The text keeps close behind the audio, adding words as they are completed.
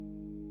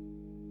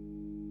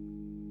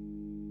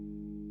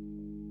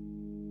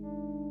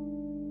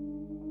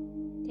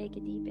Take a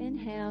deep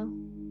inhale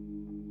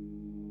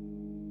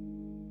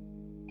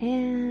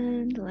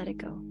and let it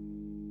go.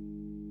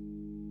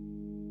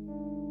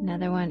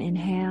 Another one,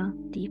 inhale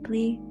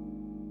deeply.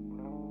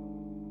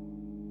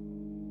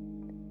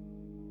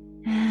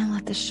 And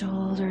let the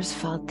shoulders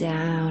fall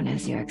down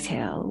as you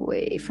exhale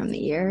away from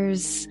the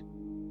ears.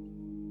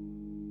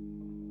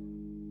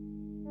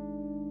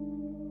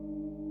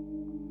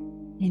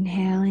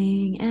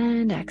 Inhaling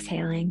and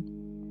exhaling.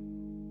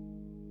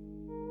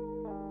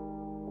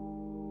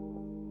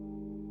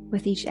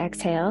 With each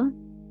exhale,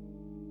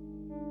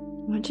 I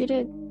want you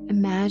to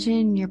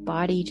imagine your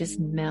body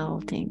just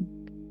melting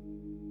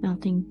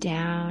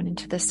down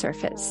into the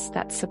surface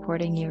that's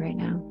supporting you right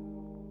now.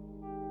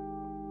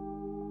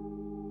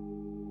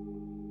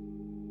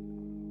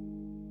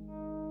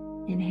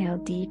 Inhale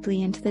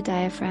deeply into the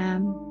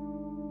diaphragm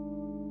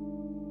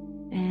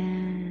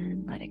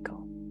and let it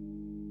go.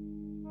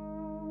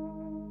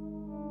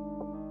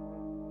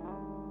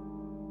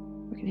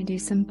 We're going to do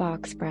some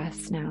box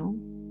breaths now.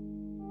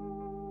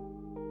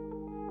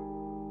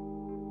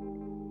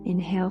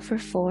 Inhale for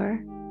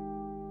 4,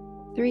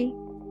 3,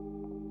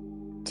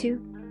 2,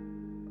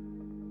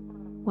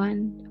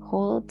 1.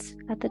 Hold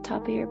at the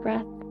top of your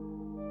breath.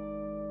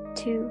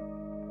 2,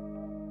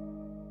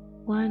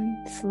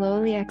 1.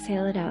 Slowly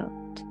exhale it out.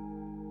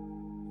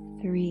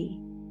 3,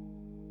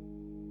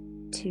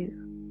 2,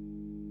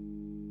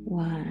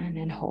 1.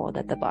 And hold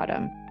at the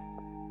bottom.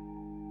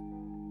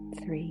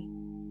 3,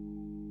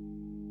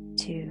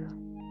 2,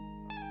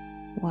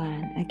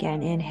 1.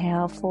 Again,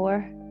 inhale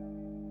 4,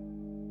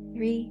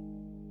 3,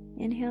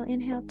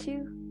 inhale 2,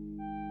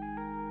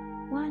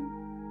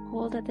 1.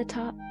 Hold at the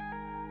top.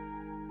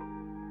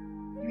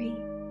 3,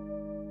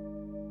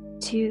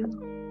 2,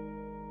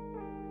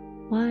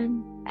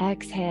 1.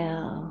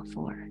 Exhale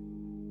 4,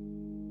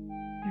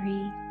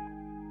 3,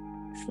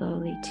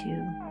 slowly 2,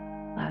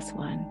 last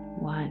one,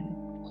 1.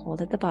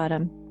 Hold at the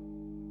bottom.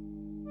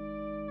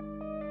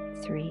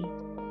 3,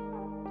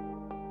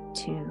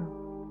 2,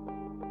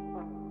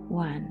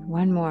 1.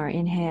 One more,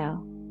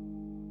 inhale.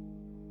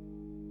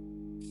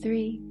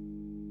 3,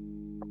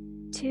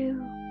 2,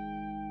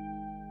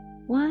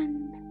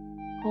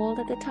 1. Hold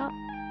at the top.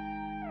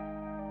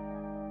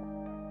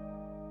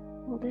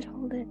 Hold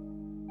it.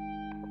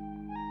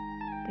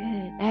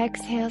 Good.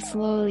 Exhale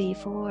slowly.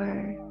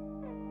 4,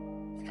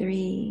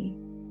 3,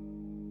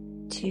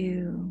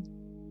 2,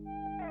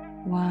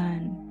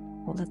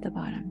 1. Hold at the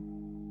bottom.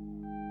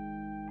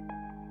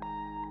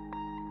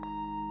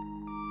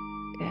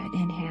 Good.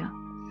 Inhale.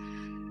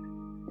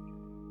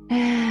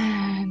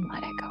 And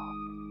let it go.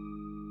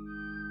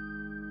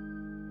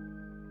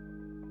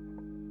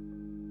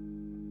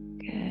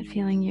 Good.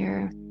 Feeling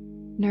your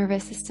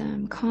nervous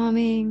system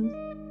calming.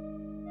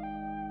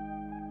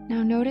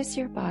 Now notice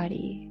your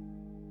body.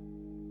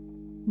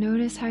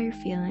 Notice how you're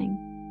feeling.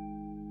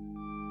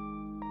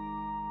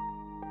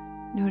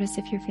 Notice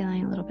if you're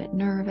feeling a little bit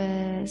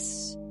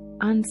nervous,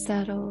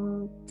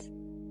 unsettled,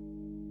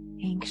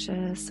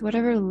 anxious,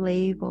 whatever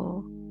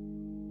label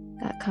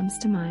that comes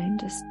to mind,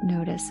 just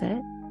notice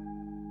it.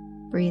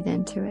 Breathe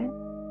into it.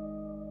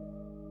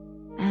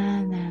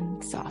 And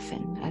then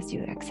soften as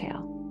you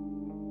exhale.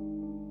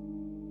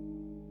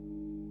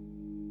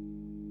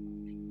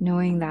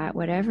 Knowing that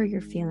whatever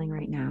you're feeling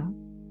right now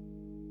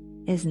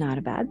is not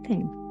a bad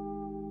thing.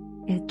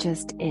 It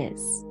just is.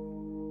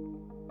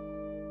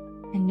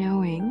 And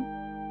knowing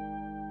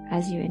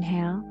as you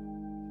inhale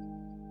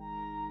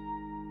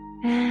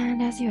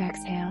and as you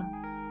exhale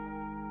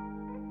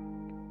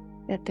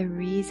that the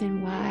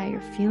reason why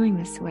you're feeling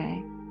this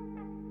way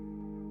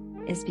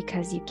is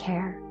because you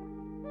care.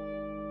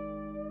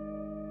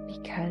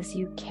 Because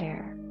you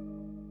care.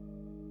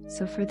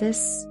 So for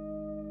this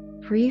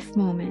brief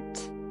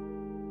moment,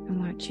 I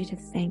want you to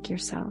thank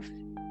yourself.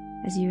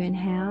 As you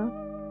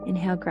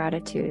inhale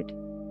gratitude.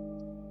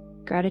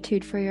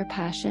 Gratitude for your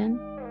passion.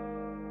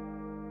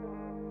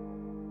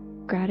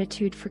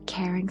 Gratitude for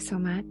caring so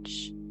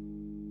much.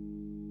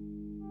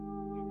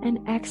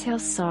 And exhale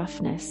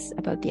softness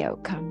about the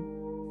outcome.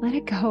 Let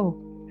it go.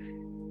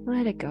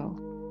 Let it go.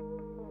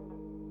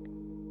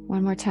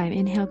 One more time.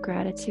 Inhale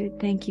gratitude.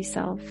 Thank you,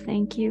 self.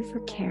 Thank you for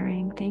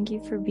caring. Thank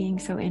you for being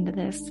so into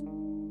this.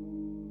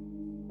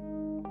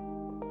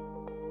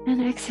 And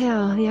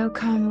exhale, the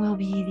outcome will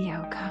be the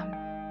outcome.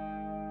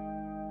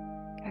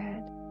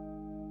 Good.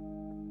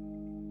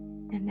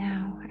 And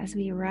now, as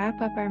we wrap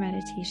up our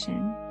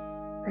meditation,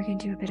 we're going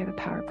to do a bit of a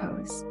power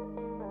pose.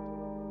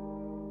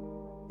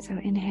 So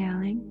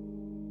inhaling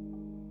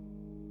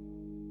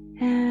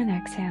and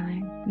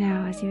exhaling.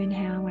 Now, as you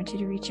inhale, I want you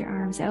to reach your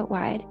arms out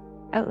wide,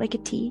 out like a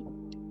T.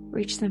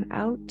 Reach them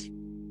out.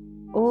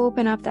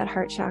 Open up that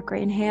heart chakra.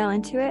 Inhale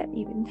into it.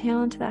 You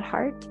inhale into that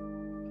heart.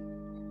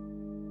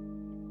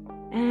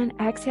 And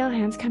exhale,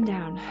 hands come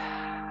down.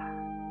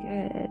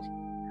 Good.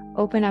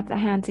 Open up the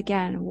hands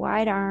again.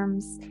 Wide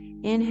arms.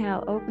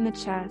 Inhale, open the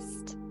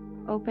chest.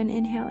 Open,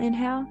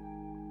 inhale.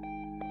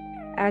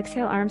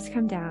 Exhale, arms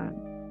come down.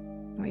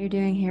 What you're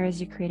doing here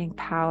is you're creating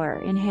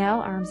power. Inhale,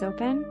 arms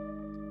open.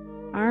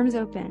 Arms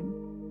open.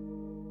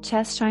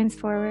 Chest shines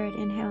forward.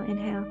 Inhale,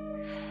 inhale.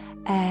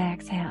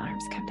 Exhale,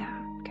 arms come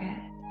down.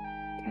 Good,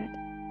 good.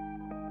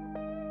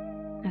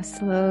 Now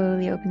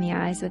slowly open the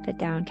eyes with a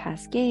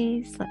downcast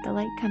gaze. Let the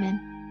light come in.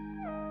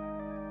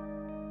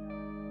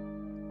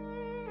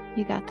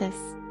 You got this.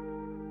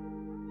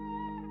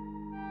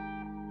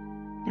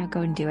 Now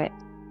go and do it.